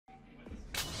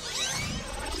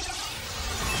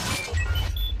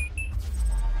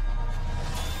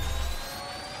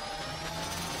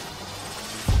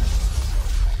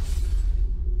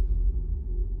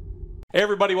Hey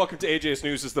everybody, welcome to AJS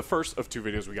News. This is the first of 2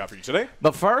 videos we got for you today.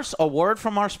 But first, a word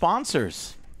from our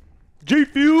sponsors. G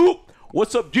Fuel!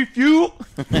 What's up, G Fuel?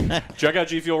 Check out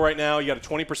G Fuel right now. You got a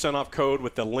 20% off code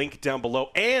with the link down below.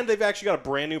 And they've actually got a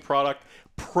brand new product,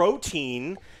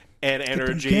 protein and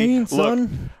energy. Gains, Look,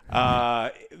 son.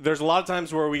 there's a lot of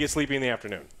times where we get sleepy in the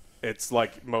afternoon. It's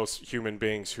like most human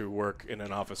beings who work in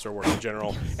an office or work in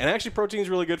general. And actually, protein is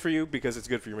really good for you because it's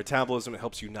good for your metabolism. It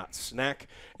helps you not snack.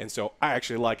 And so I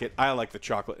actually like it. I like the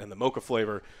chocolate and the mocha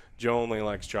flavor. Joe only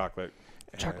likes chocolate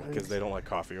because they don't like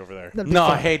coffee over there. No,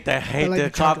 I hate that. I like the the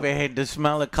coffee. chocolate. I hate the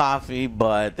smell of coffee,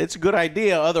 but it's a good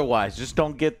idea otherwise. Just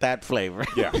don't get that flavor.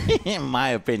 Yeah. In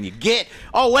my opinion.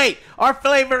 Oh, wait. Our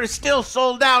flavor is still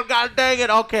sold out. God dang it.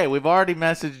 Okay, we've already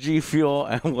messaged G Fuel,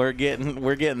 and we're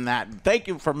getting that. Thank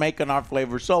you for making our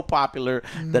flavor so popular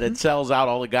that it sells out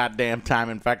all the goddamn time.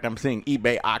 In fact, I'm seeing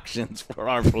eBay auctions for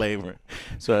our flavor.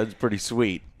 So it's pretty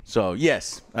sweet. So,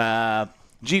 yes.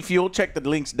 G Fuel, check the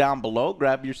links down below.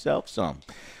 Grab yourself some.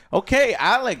 Okay,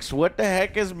 Alex, what the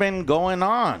heck has been going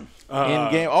on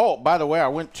in game? Oh, by the way, I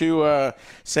went to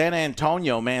San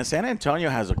Antonio, man. San Antonio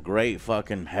has a great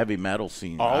fucking heavy metal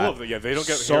scene. All of them, yeah, they don't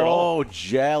get so here at all.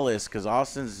 jealous because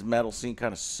Austin's metal scene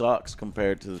kind of sucks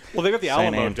compared to Well, they got the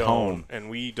San Alamo Antone. Dome, and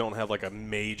we don't have like a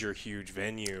major, huge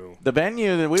venue. The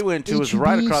venue that we went to was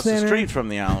right HEB across the Center. street from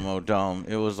the Alamo Dome.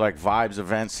 It was like Vibes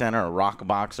Event Center, a rock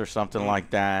box or something like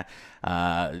that.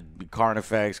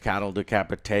 Carnifex, cattle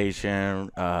decapitation,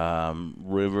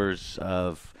 River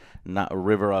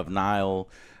of Nile,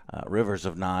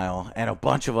 and a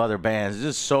bunch of other bands.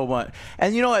 Just so much.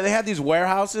 And you know what? They had these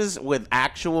warehouses with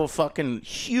actual fucking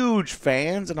huge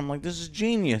fans, and I'm like, this is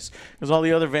genius. Because all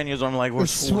the other venues, I'm like, we're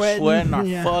sweating our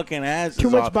yeah. fucking asses Too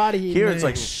much off. body heat, Here, it's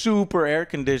man. like super air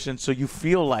conditioned, so you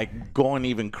feel like going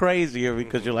even crazier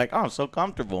because you're like, oh, I'm so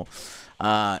comfortable.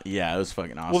 Yeah, it was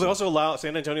fucking awesome. Well, they also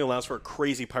San Antonio allows for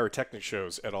crazy pyrotechnic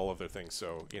shows at all of their things.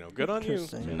 So, good on you.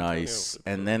 Interesting. Nice.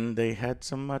 And then they had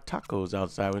some tacos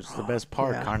outside, which is the best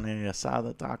part. yeah. Carne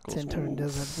asada tacos. San Antonio Ooh.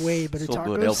 does have way better So tacos.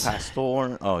 good. El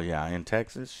Pastor. Oh, yeah, in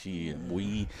Texas.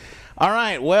 All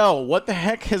right, well, what the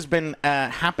heck has been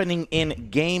happening in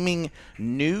gaming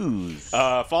news?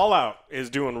 Fallout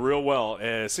is doing real well.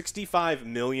 65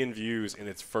 million views in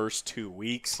its first 2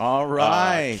 weeks. All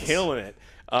right. Killing it.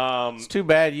 It's too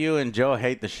bad you and Joe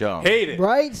hate the show. Hate it.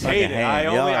 Right? Hate it.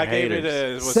 Y'all are I gave it a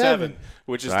haters. 7,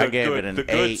 which is So I the gave good, it an the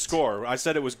good 8. score. I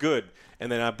said it was good,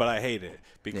 and then but I hate it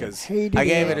because. Hated I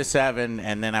gave it a 7,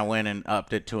 and then I went and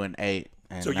upped it to an 8.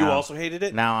 And So you now- also hated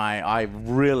it? Now I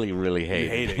really, really hate You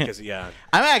hate it because I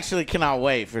actually cannot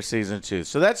wait for season 2.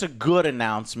 So that's a good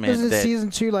announcement. Isn't that, season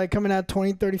 2 like coming out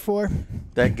 2034?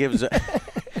 that gives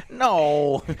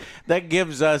no, that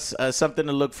gives us something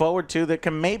to look forward to that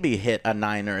can maybe hit a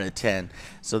 9 or a 10.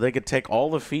 So they could take all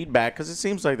the feedback because it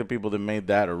seems like the people that made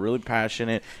that are really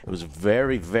passionate. It was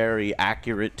very, very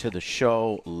accurate to the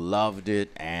show. Loved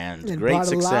it and It great brought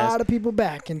success. a lot of people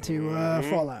back into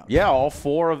Fallout. Yeah, all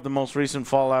 4 of the most recent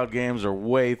Fallout games are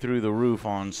way through the roof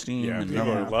on Steam. Yeah, and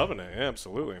people are loving it. Yeah,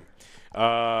 absolutely.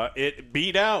 It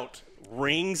beat out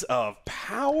Rings of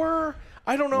Power.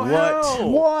 I don't know What? how.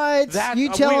 What? That- you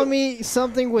telling me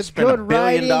something with Spent $1 good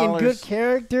billion writing and good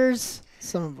characters?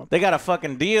 Some of them. They got a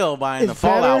fucking deal buying It's the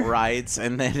Fallout better. rights,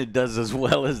 and then it does as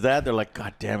well as that. They're like,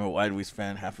 God damn it, why did we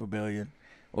spend $500 million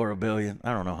or $1 billion?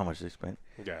 I don't know how much they spent.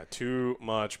 Yeah, too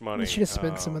much money. You should have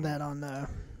spent some of that on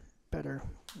better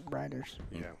writers.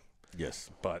 Yeah. Yes.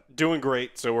 But doing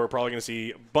great, so we're probably going to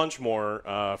see a bunch more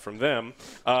from them.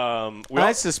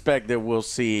 I suspect that we'll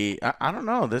see. I don't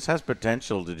know. This has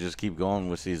potential to just keep going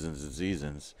with seasons and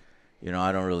seasons.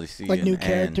 I don't really see Like an new end.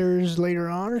 characters later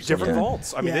on or something. different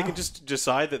vaults. I mean, they Yeah. can just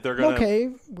decide that they're going to. Okay,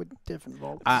 with different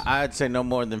vaults. I'd say no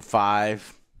more than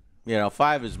 5.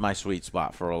 5 is my sweet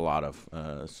spot for a lot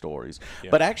of stories.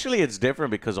 Yeah. But actually, it's different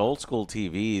because old school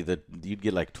TV, that you'd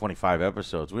get like 25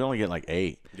 episodes. We only get like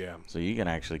 8. Yeah. So you can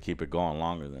actually keep it going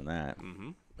longer than that.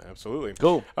 Absolutely.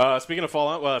 Cool. Speaking of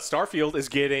Fallout, Starfield is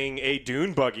getting a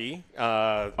dune buggy.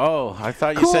 Oh, I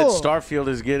thought you said Cool. Starfield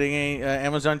is getting a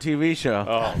Amazon TV show.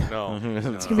 Oh no,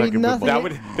 It's gonna be nothing.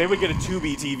 they would get a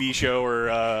Tubi TV show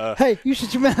or Hey, you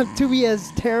should your mouth. Tubi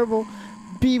has terrible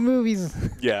B movies.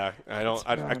 yeah.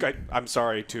 I'm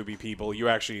sorry, Tubi people. You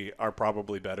actually are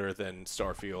probably better than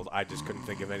Starfield. I just couldn't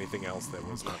think of anything else that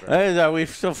was not very. Hey, are we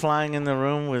still flying in the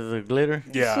room with the glitter?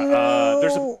 Yeah, So-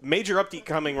 there's a major update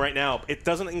coming right now. It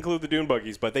doesn't include the dune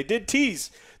buggies, but they did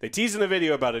tease. They teased in the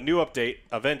video about a new update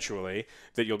eventually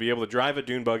that you'll be able to drive a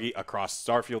dune buggy across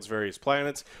Starfield's various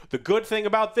planets. The good thing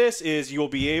about this is you'll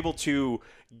be able to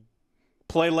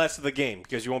play less of the game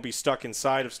because you won't be stuck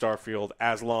inside of Starfield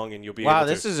as long, and you'll be Wow, able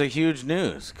to. this is a huge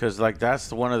news because like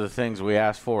that's one of the things we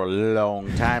asked for a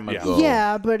long time ago.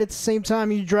 Yeah, but at the same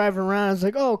time, you drive around. It's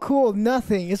like, oh, cool,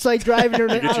 nothing. It's like driving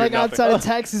like nothing. outside of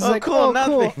Texas. Oh, Like, cool, oh,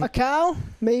 nothing. cool. A cow,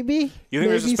 maybe. You think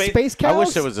there's a maybe space- cows? I wish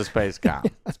there was a space cow.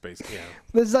 Space, yeah,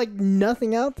 There's like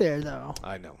nothing out there though.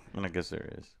 I know. And I guess there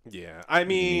is. Yeah, I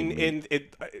mean,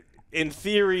 in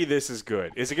theory, this is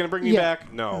good. Is it going to bring me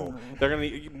back? No. They're going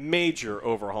to major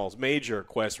overhauls, major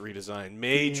quest redesign,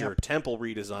 major temple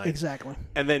redesign. Exactly.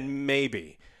 And then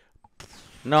maybe.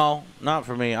 No, not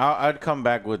for me. I'd come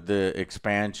back with the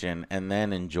expansion and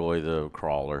then enjoy the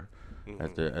crawler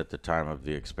at the time of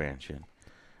the expansion.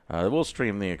 We'll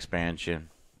stream the expansion.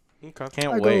 Okay.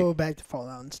 Can't I'll wait. go back to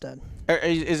Fallout instead.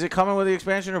 Is it coming with the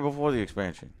expansion or before the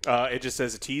expansion? It just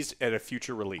says teased at a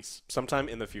future release, sometime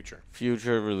in the future.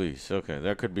 Future release. Okay,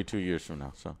 that could be 2 years from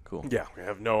now. So cool. Yeah, we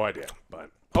have no idea, but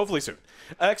hopefully soon.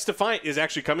 XDefiant is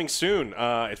actually coming soon.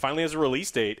 It finally has a release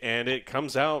date, and it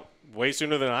comes out way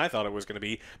sooner than I thought it was going to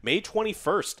be. May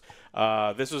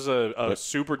 21st. This was a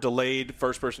super delayed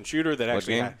first-person shooter that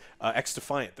actually had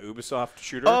XDefiant, the Ubisoft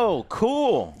shooter. Oh,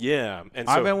 cool. Yeah. And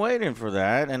so, I've been waiting for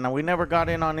that, and we never got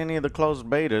in on any of the closed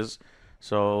betas.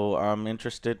 So I'm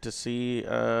interested to see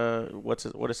what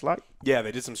it's like. yeah,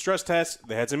 they did some stress tests.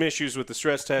 They had some issues with the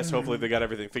stress test. Hopefully they got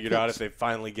everything figured out if they've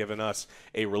finally given us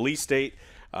a release date.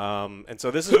 And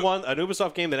so this is an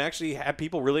Ubisoft game that actually had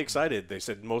people really excited. They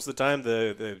said most of the time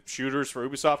the shooters for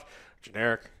Ubisoft,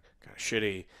 generic, kind of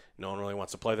shitty. No one really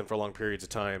wants to play them for long periods of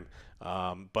time.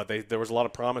 But there was a lot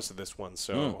of promise to this one.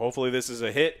 So hopefully this is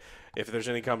a hit. If there's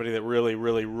any company that really,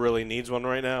 really, really needs one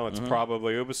right now, it's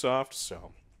probably Ubisoft.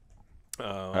 So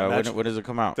when does it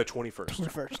come out? the 21st.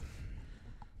 21st.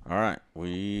 All right.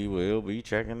 We will be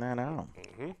checking that out.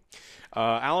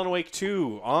 Alan Wake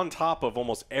 2 on top of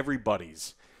almost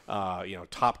everybody's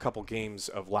top couple games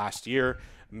of last year.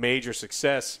 Major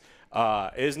success.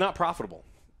 Is not profitable,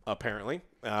 apparently.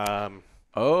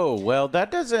 Oh, well,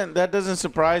 that doesn't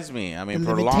surprise me. I mean,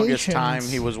 for the longest time,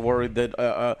 he was worried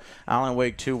that Alan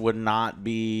Wake 2 would not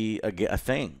be a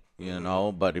thing,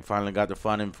 but he finally got the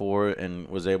funding for it and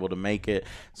was able to make it.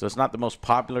 So it's not the most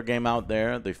popular game out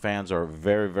there. The fans are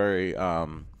very, very,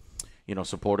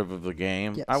 supportive of the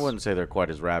game. Yes. I wouldn't say they're quite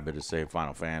as rabid as, say,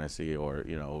 Final Fantasy or,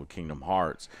 Kingdom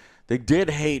Hearts. They did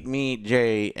hate me,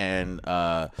 Jay, and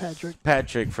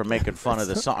Patrick for making fun of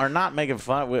the song, or not making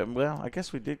fun of it. Well, I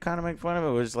guess we did kind of make fun of it.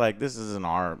 It was like this isn't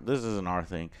our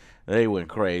thing. They went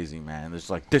crazy, man. It's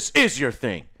like this is your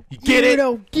thing. You get it? You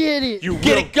don't get it. You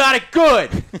get it? Got it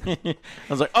good. I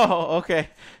was like, oh, okay.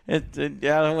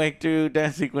 Alan Wake 2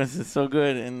 dance sequence is so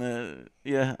good, and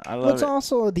I love What's it.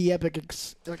 also the epic?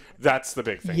 That's the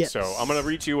big thing. Yes. So I'm going to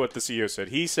read you what the CEO said.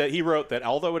 He wrote that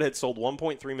although it had sold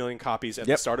 1.3 million copies at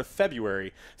the start of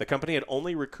February, the company had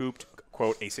only recouped,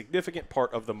 quote, a significant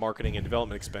part of the marketing and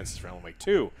development expenses for Alan Wake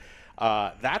 2.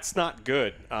 That's not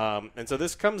good. And so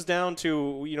this comes down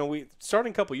to, we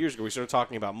starting a couple years ago, we started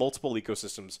talking about multiple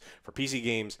ecosystems for PC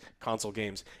games, console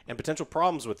games, and potential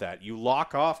problems with that. You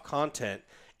lock off content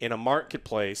in a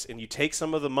marketplace and you take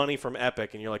some of the money from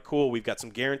Epic and you're like, cool, we've got some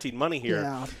guaranteed money here.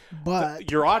 Yeah, but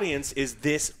Your audience is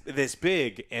this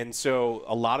big, and so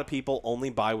a lot of people only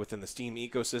buy within the Steam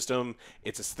ecosystem.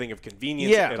 It's a thing of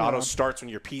convenience. Yeah. It auto starts when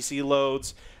your PC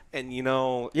loads. And,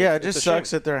 it just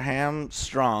sucks that they're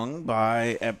hamstrung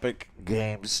by Epic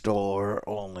Game Store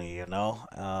only,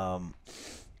 I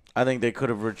think they could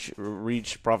have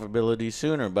reached profitability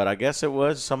sooner, but I guess it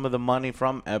was some of the money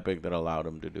from Epic that allowed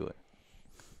them to do it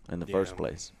in the first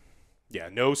place. Yeah,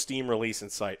 no Steam release in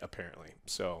sight, apparently.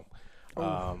 So,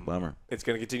 bummer. It's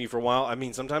going to continue for a while. I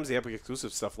mean, sometimes the Epic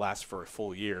exclusive stuff lasts for a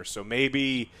full year. So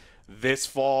maybe this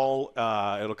fall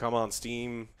it'll come on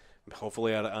Steam.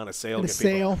 Hopefully on a sale,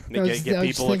 get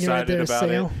people excited about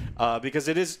it because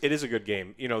it is a good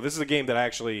game. This is a game that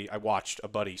I watched a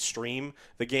buddy stream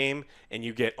the game, and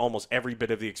you get almost every bit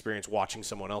of the experience watching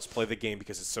someone else play the game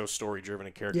because it's so story driven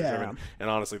and character driven. And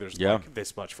honestly, there's like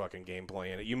this much fucking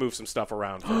gameplay in it. You move some stuff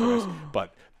around,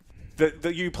 but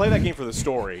you play that game for the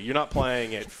story. You're not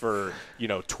playing it for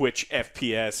Twitch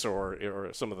FPS or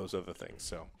some of those other things.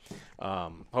 So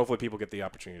hopefully people get the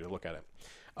opportunity to look at it.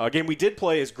 A game we did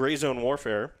play is Gray Zone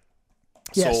Warfare.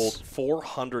 Yes. Sold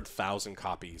 400,000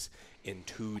 copies in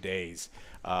 2 days.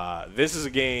 This is a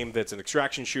game that's an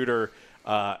extraction shooter.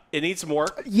 It needs some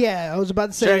work. Yeah, I was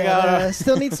about to say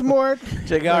still needs some work.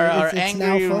 Check out our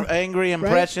angry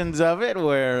impressions of it,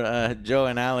 where Joe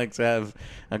and Alex have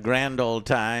a grand old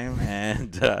time,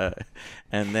 and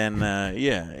And then,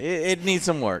 it needs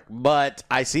some work. But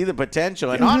I see the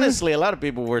potential. And honestly, a lot of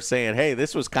people were saying, hey,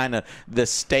 this was kind of the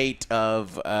state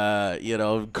of,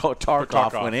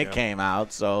 Tarkov when it came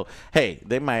out. So, hey,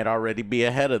 they might already be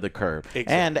ahead of the curve.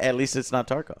 Exactly. And at least it's not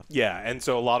Tarkov. Yeah, and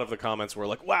so a lot of the comments were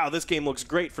like, wow, this game looks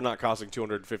great for not costing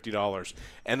 $250.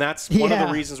 And that's one of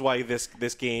the reasons why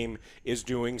this game is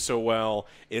doing so well,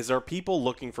 is there are people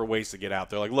looking for ways to get out.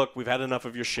 They're like, look, we've had enough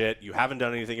of your shit. You haven't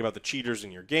done anything about the cheaters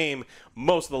in your game.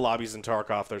 Most of the lobbies in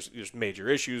Tarkov, there's major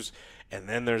issues, and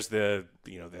then there's the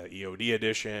EOD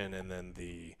edition, and then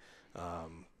the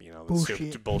bullshit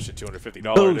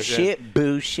 $250 edition.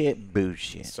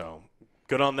 Bullshit. So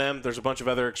good on them. There's a bunch of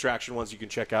other extraction ones you can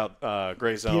check out.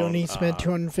 Gray Zone. You don't need to spend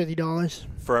 $250.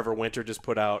 Forever Winter just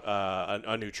put out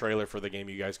a new trailer for the game.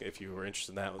 You guys, if you were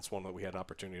interested in that, it's one that we had an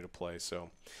opportunity to play.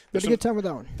 So had a good time with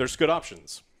that one. There's good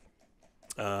options.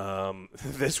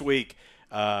 This week.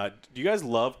 Do you guys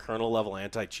love kernel level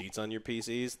anti-cheats on your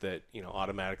PCs that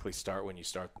automatically start when you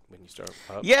start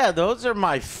up? Yeah, those are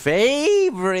my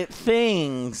favorite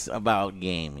things about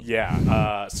gaming.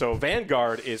 Yeah. So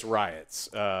Vanguard is Riot's,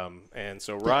 and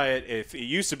so Riot, if it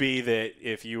used to be that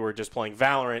if you were just playing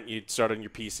Valorant, you'd start on your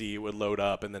PC, it would load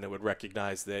up, and then it would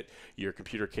recognize that your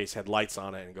computer case had lights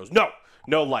on it, and it goes,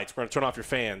 no lights. We're going to turn off your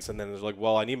fans. And then it's like,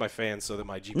 well, I need my fans so that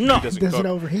my GPU doesn't cook.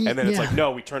 Overheat. And then it's like,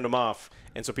 no, we turned them off.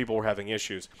 And so people were having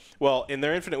issues. Well, in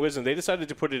their infinite wisdom, they decided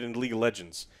to put it in League of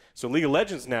Legends. So League of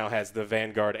Legends now has the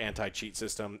Vanguard anti-cheat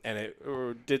system, and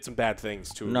it did some bad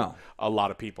things to a lot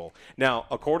of people. Now,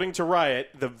 according to Riot,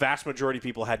 the vast majority of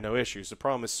people had no issues. The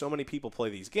problem is so many people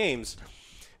play these games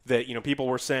that, people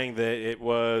were saying that it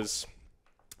was...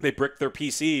 they bricked their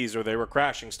PCs or they were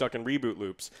crashing, stuck in reboot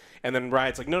loops. And then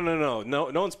Riot's like, no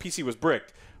one's PC was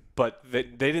bricked. But they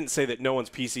didn't say that no one's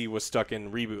PC was stuck in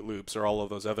reboot loops or all of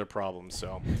those other problems.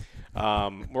 So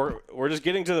we're just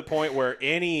getting to the point where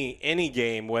any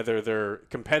game, whether they're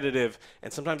competitive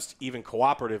and sometimes even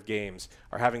cooperative games,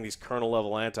 are having these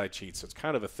kernel-level anti-cheats. So it's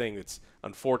kind of a thing that's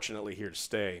unfortunately here to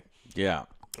stay. Yeah.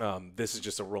 This is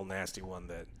just a real nasty one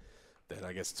that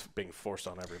I guess it's being forced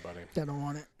on everybody. They don't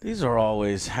want it. These are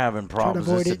always having problems.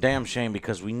 It's a damn shame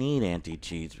because we need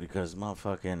anti-cheats because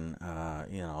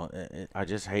motherfucking, I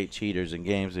just hate cheaters in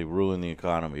games. They ruin the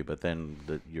economy. But then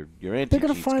your anti-cheats they're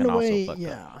gonna find can a way. also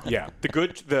fuck up. Yeah,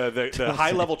 the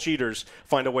high-level cheaters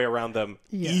find a way around them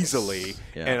easily,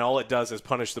 and all it does is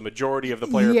punish the majority of the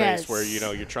player base where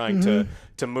you're trying to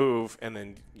move, and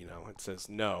then it says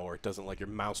no, or it doesn't like your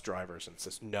mouse drivers and it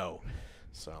says no.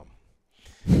 So.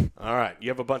 All right, you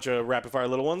have a bunch of rapid-fire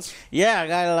little ones? Yeah, I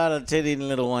got a lot of titty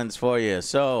little ones for you.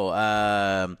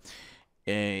 So,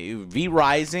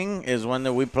 V-Rising is one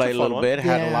that we played a little bit,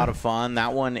 had a lot of fun.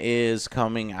 That one is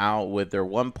coming out with their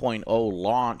 1.0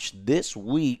 launch this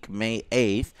week, May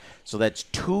 8th. So that's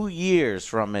 2 years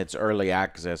from its early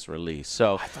access release.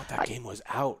 So I thought that game was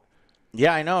out.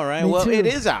 Yeah, I know, right? Well, it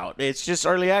is out. It's just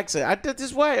early access. This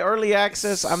is why early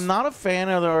access. I'm not a fan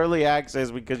of the early access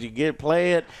because you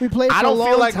play it. We played. I don't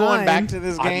feel like time. going back to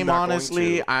this game.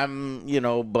 Honestly,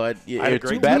 but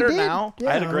it's better now.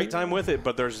 I had a great time with it,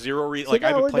 but there's zero reason. Like I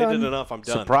haven't played it enough. I'm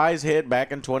done. Surprise hit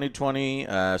back in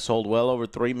 2020. Sold well over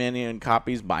 3 million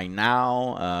copies by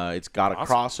now. It's got a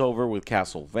crossover with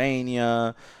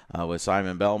Castlevania. With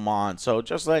Simon Belmont. So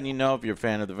just letting you know, if you're a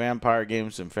fan of the vampire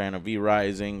games and fan of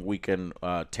V-Rising, we can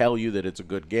tell you that it's a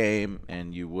good game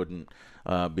and you wouldn't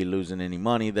be losing any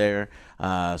money there.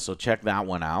 So check that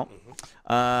one out.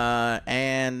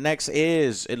 And next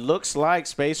is, it looks like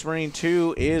Space Marine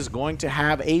 2 is going to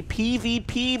have a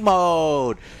PvP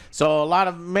mode. So a lot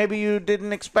of, maybe you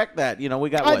didn't expect that. We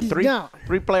got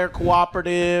three-player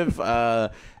cooperative.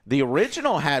 The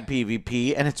original had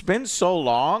PvP, and it's been so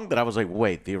long that I was like,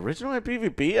 wait, the original had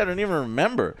PvP? I don't even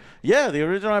remember. Yeah, the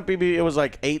original had PvP. It was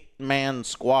like 8-man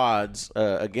squads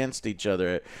against each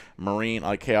other,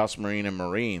 Chaos Marine and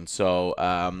Marine. So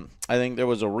I think there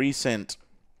was a recent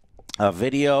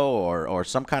video or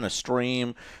some kind of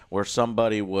stream where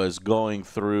somebody was going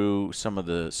through some of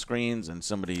the screens and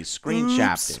somebody screen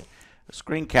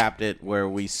capped it where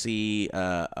we see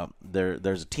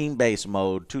there's a team-based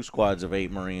mode. 2 squads of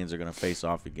 8 Marines are going to face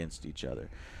off against each other.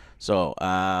 So,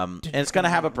 and it's going to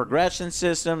have a progression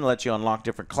system, let you unlock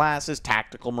different classes: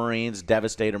 tactical Marines,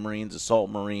 Devastator Marines, Assault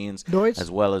Marines,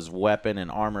 as well as weapon and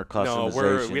armor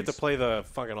customizations. No, we have to play the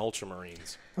fucking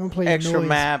Ultramarines. Extra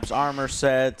maps, armor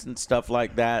sets, and stuff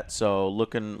like that. So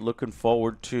looking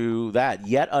forward to that.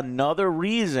 Yet another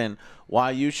reason why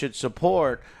you should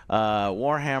support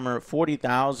Warhammer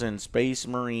 40,000 Space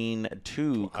Marine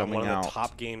 2 coming one of out. the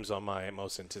top games on my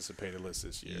most anticipated list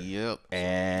this year. Yep,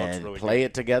 and really play good.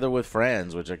 it together with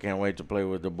friends, which I can't wait to play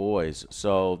with the boys.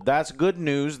 So that's good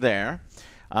news there.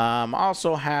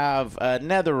 Also have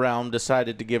NetherRealm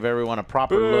decided to give everyone a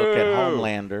proper look at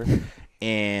Homelander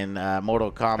in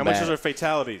Mortal Kombat. How much is our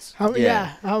fatalities?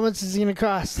 Yeah, how much is it going to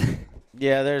cost?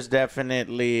 Yeah, there's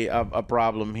definitely a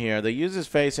problem here. They use his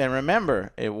face, and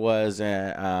remember, it was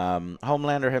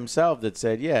Homelander himself that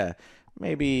said, yeah,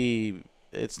 maybe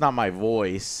it's not my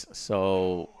voice,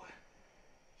 so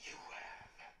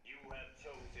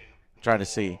trying to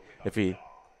see if he...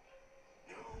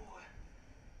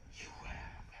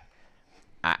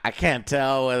 I can't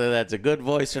tell whether that's a good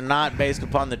voice or not based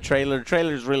upon the trailer. The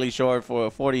trailer's really short,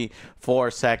 for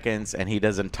 44 seconds, and he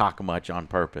doesn't talk much on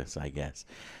purpose, I guess.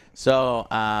 So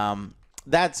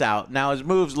that's out. Now his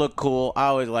moves look cool. I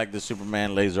always like the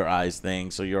Superman laser eyes thing,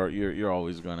 so you're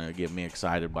always gonna get me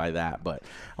excited by that. But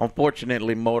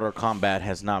unfortunately, Mortal Kombat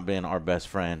has not been our best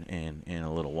friend in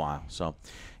a little while. So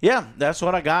yeah, that's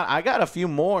what I got. I got a few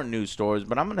more news stories,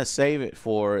 but I'm gonna save it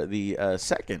for the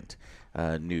second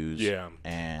news. Yeah.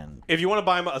 And if you want to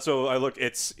buy him, so I look,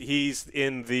 he's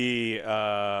in the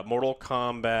Mortal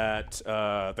Kombat,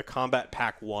 the Combat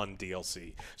Pack 1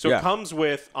 DLC. So Yeah. it comes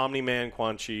with Omni-Man,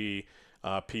 Quan Chi,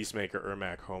 Peacemaker,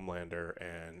 Ermac, Homelander,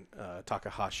 and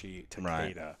Takahashi Takeda.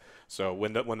 Right. So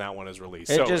when that one is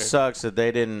released, it just sucks that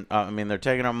they didn't. I mean, they're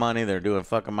taking our money. They're doing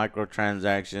fucking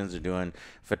microtransactions. They're doing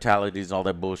fatalities, all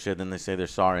that bullshit. Then they say they're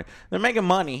sorry. They're making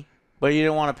money, but you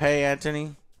didn't want to pay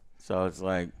Anthony. So it's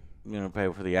like, you know,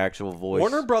 pay for the actual voice.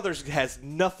 Warner Brothers has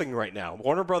nothing right now.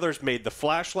 Warner Brothers made The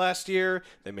Flash last year.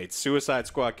 They made Suicide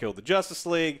Squad kill the Justice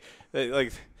League. They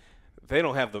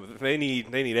don't have they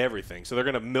need everything. So they're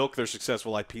gonna milk their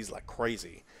successful IPs like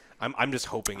crazy. I'm just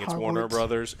hoping it's Warner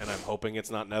Brothers, and I'm hoping it's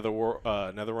not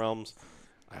NetherRealms.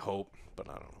 I hope, but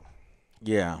I don't know.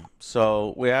 Yeah.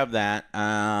 So we have that.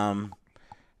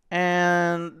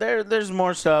 And there's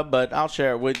more stuff, but I'll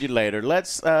share it with you later.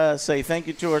 Let's say thank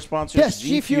you to our sponsors, Yes,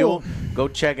 G Fuel. Go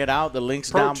check it out. The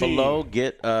link's down Protein. below.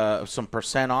 Get some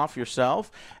 % off yourself.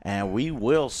 And we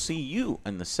will see you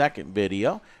in the second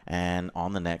video and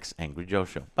on the next Angry Joe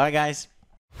Show. Bye, guys.